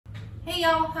Hey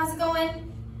y'all, how's it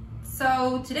going?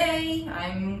 So today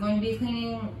I'm going to be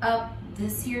cleaning up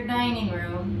this here dining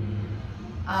room.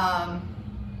 Yeah,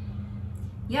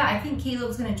 I think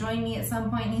Caleb's gonna join me at some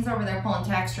point. He's over there pulling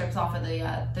tack strips off of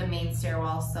the main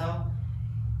stairwell. So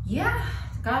yeah,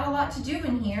 got a lot to do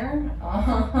in here.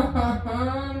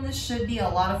 This should be a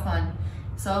lot of fun.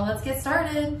 So let's get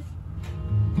started.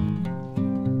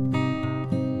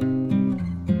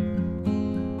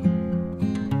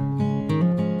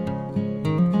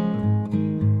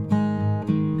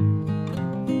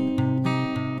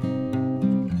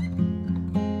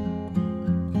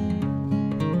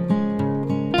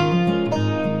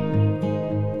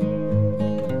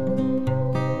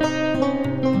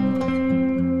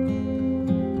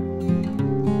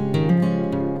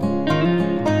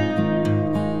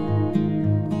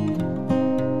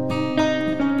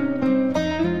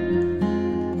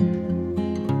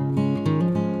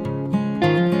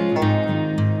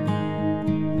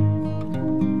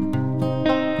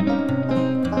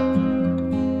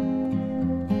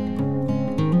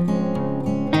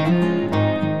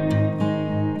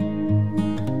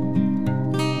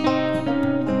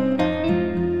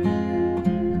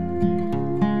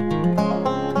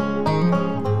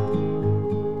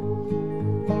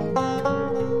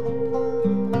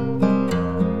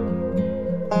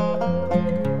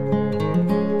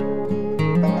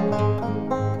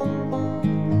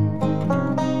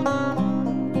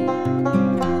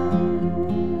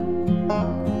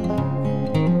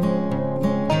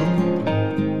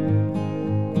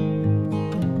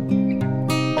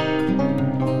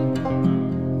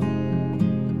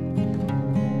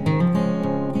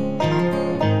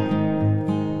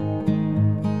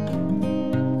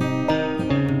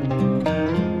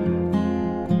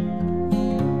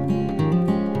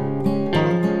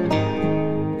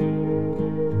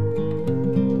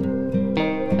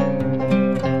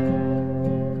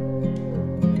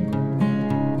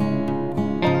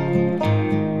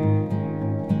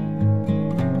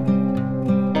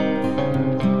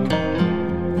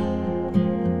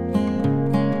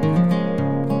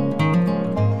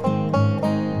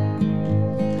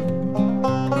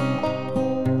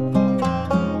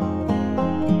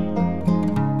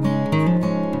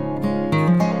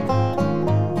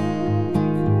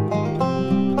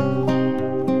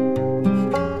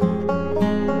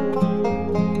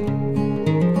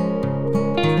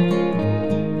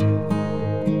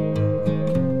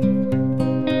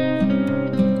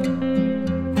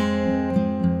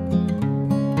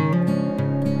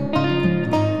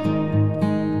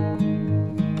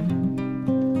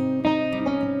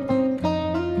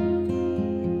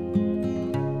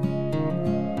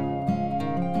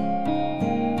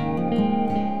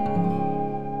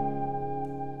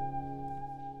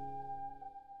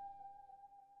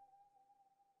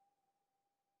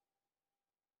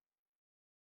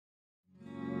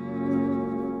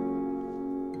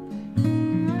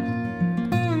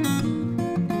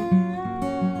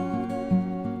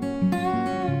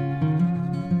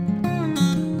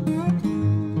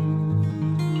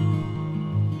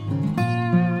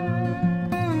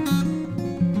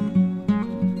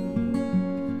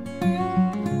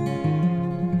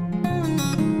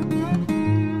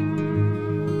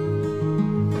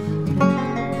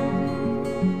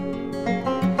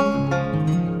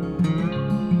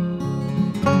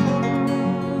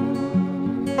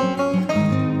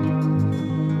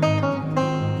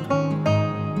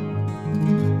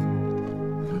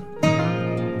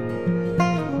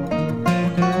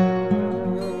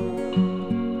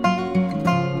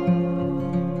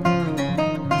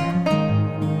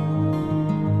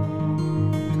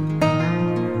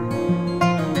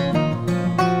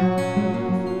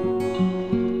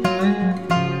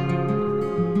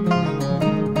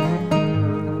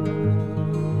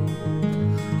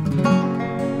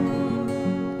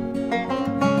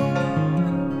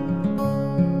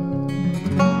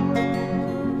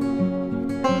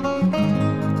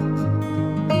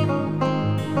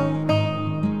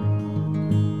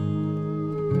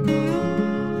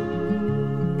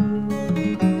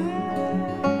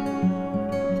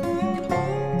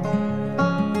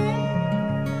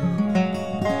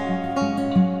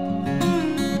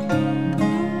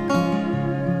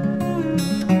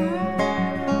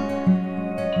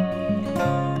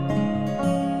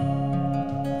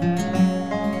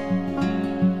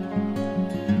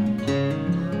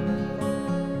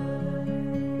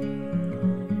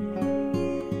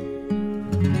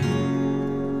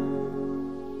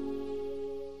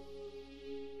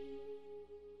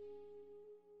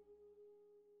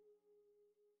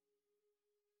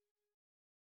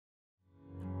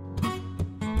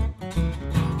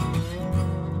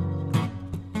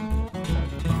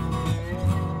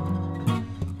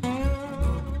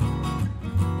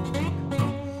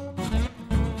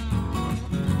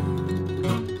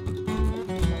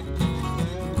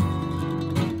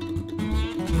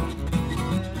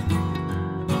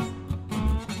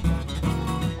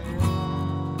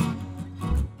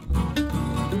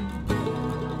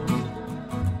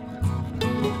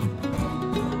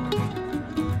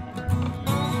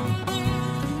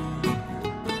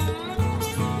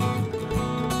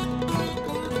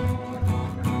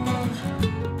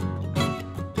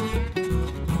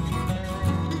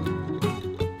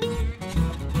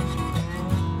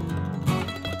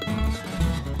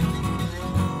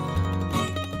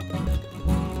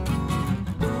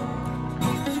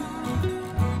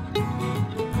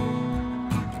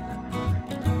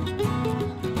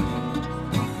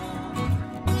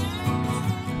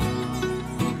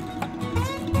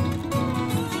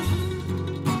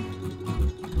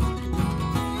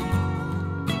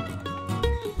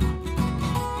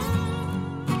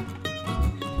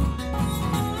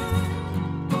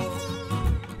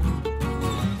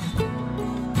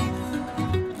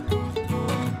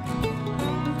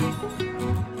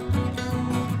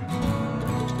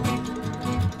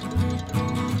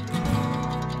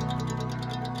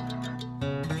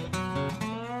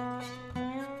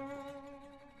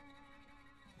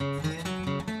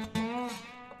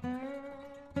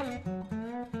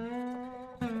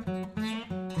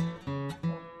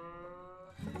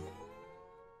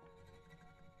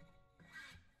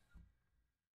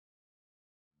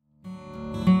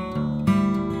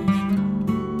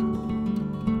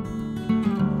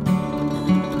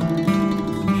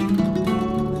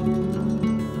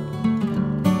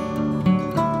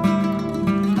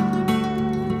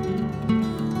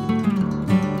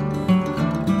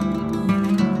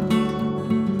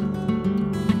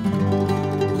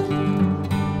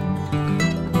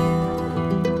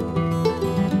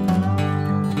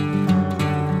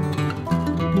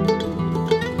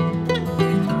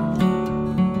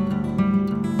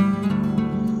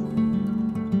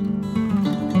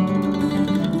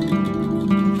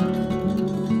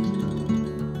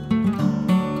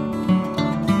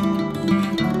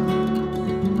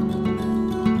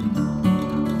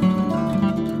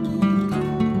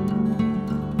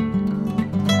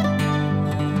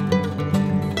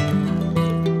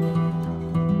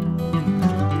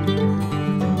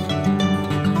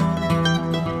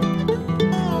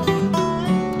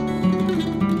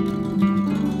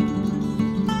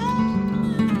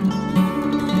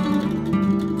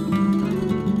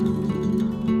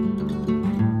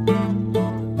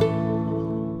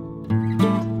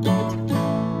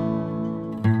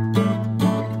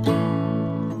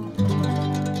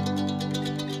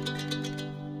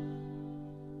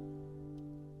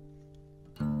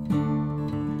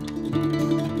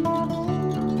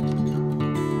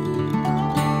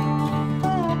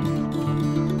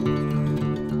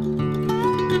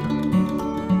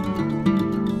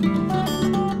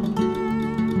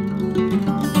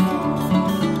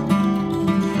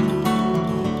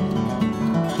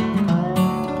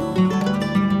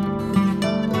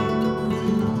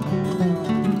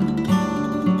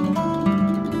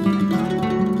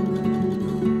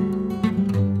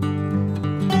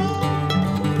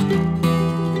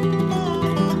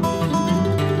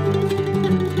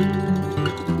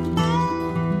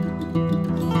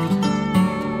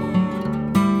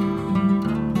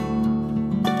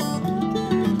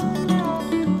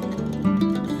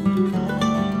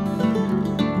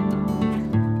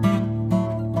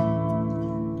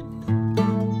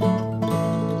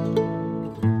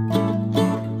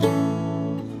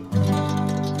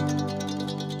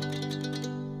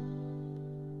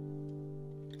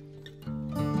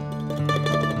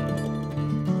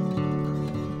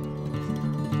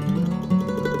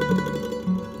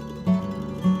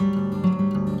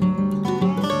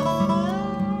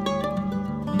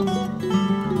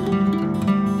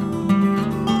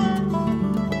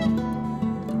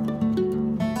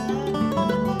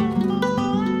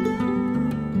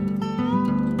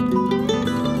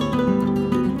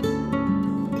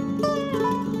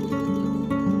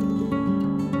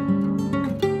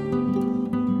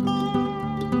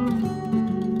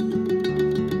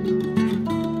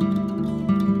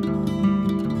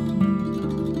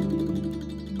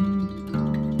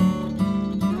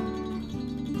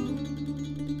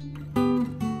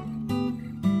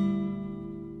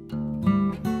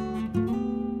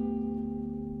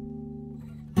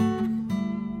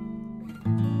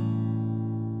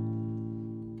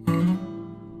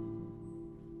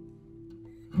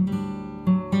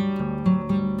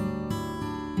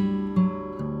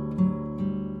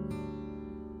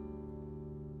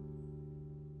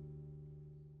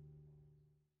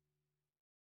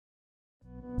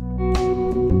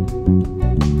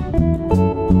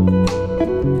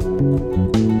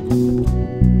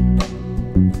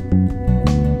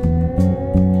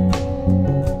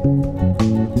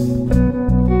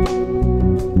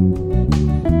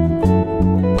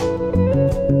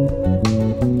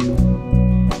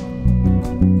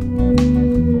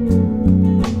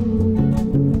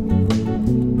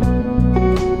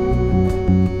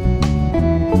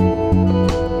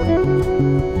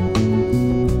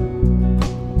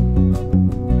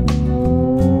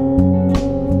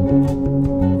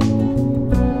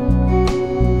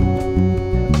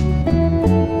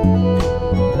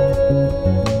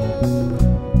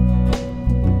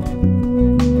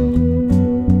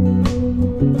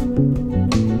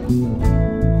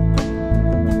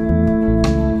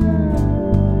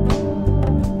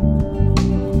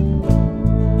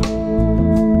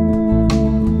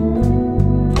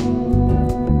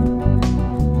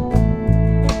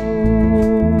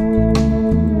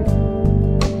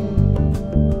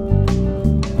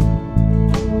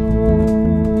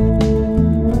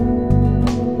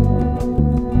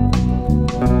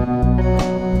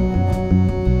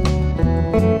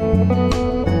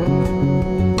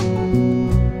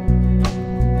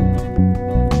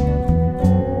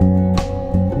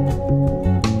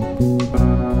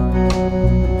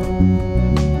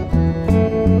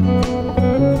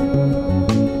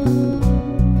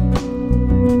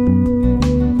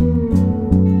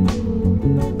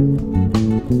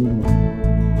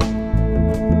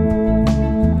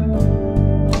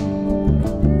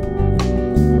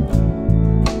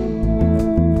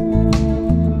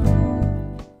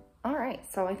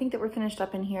 We're finished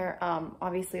up in here.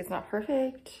 Obviously it's not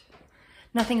perfect.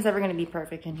 Nothing's ever going to be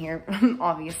perfect in here.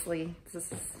 Obviously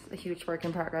this is a huge work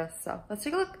in progress. So let's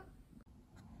take a look.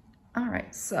 All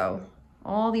right, so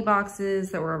all the boxes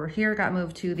that were over here got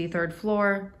moved to the 3rd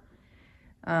floor.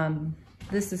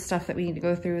 This is stuff that we need to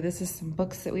go through. This is some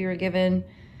books that we were given.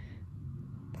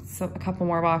 So a couple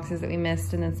more boxes that we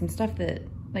missed, and then some stuff that,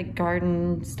 like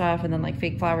garden stuff, and then like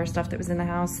fake flower stuff that was in the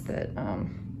house that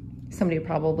somebody would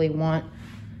probably want.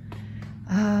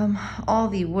 All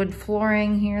the wood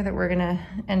flooring here that we're gonna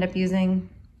end up using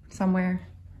somewhere.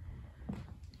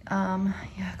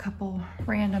 Yeah, a couple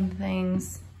random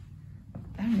things.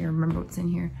 I don't even remember what's in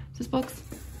here. Is this books?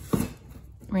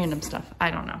 Random stuff,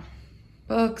 I don't know.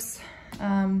 Books,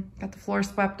 got the floor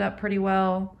swept up pretty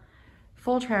well.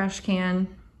 Full trash can.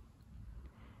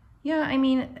 Yeah, I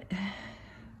mean,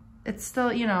 it's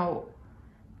still, you know,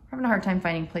 having a hard time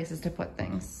finding places to put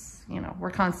things. You know,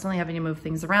 we're constantly having to move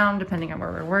things around depending on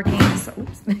where we're working. So,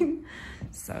 oops.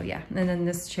 So yeah, and then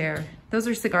this chair. Those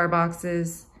are cigar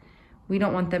boxes. We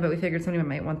don't want them, but we figured somebody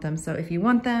might want them. So if you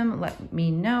want them, let me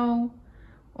know,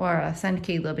 or send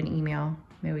Kaleb an email.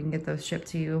 Maybe we can get those shipped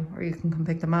to you, or you can come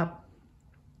pick them up.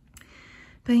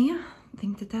 But yeah, I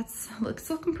think that's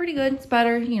looking pretty good. It's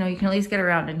better, you know, you can at least get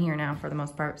around in here now for the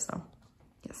most part, so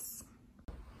yes.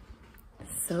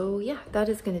 So yeah, that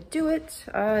is gonna do it.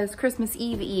 It's Christmas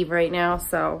Eve right now,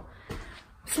 so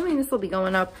assuming this will be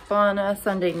going up on a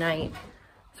Sunday night.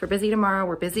 So we're busy tomorrow,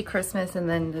 we're busy Christmas, and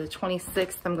then the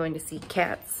 26th I'm going to see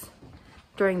cats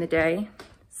during the day.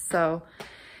 So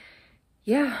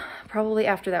yeah, probably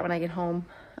after that when I get home,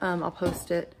 I'll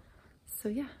post it. So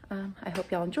yeah, I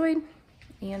hope y'all enjoyed,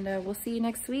 and we'll see you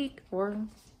next week, or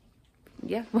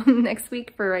yeah, well, next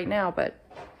week for right now, but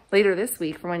later this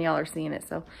week for when y'all are seeing it.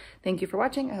 So thank you for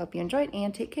watching. I hope you enjoyed,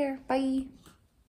 and take care. Bye.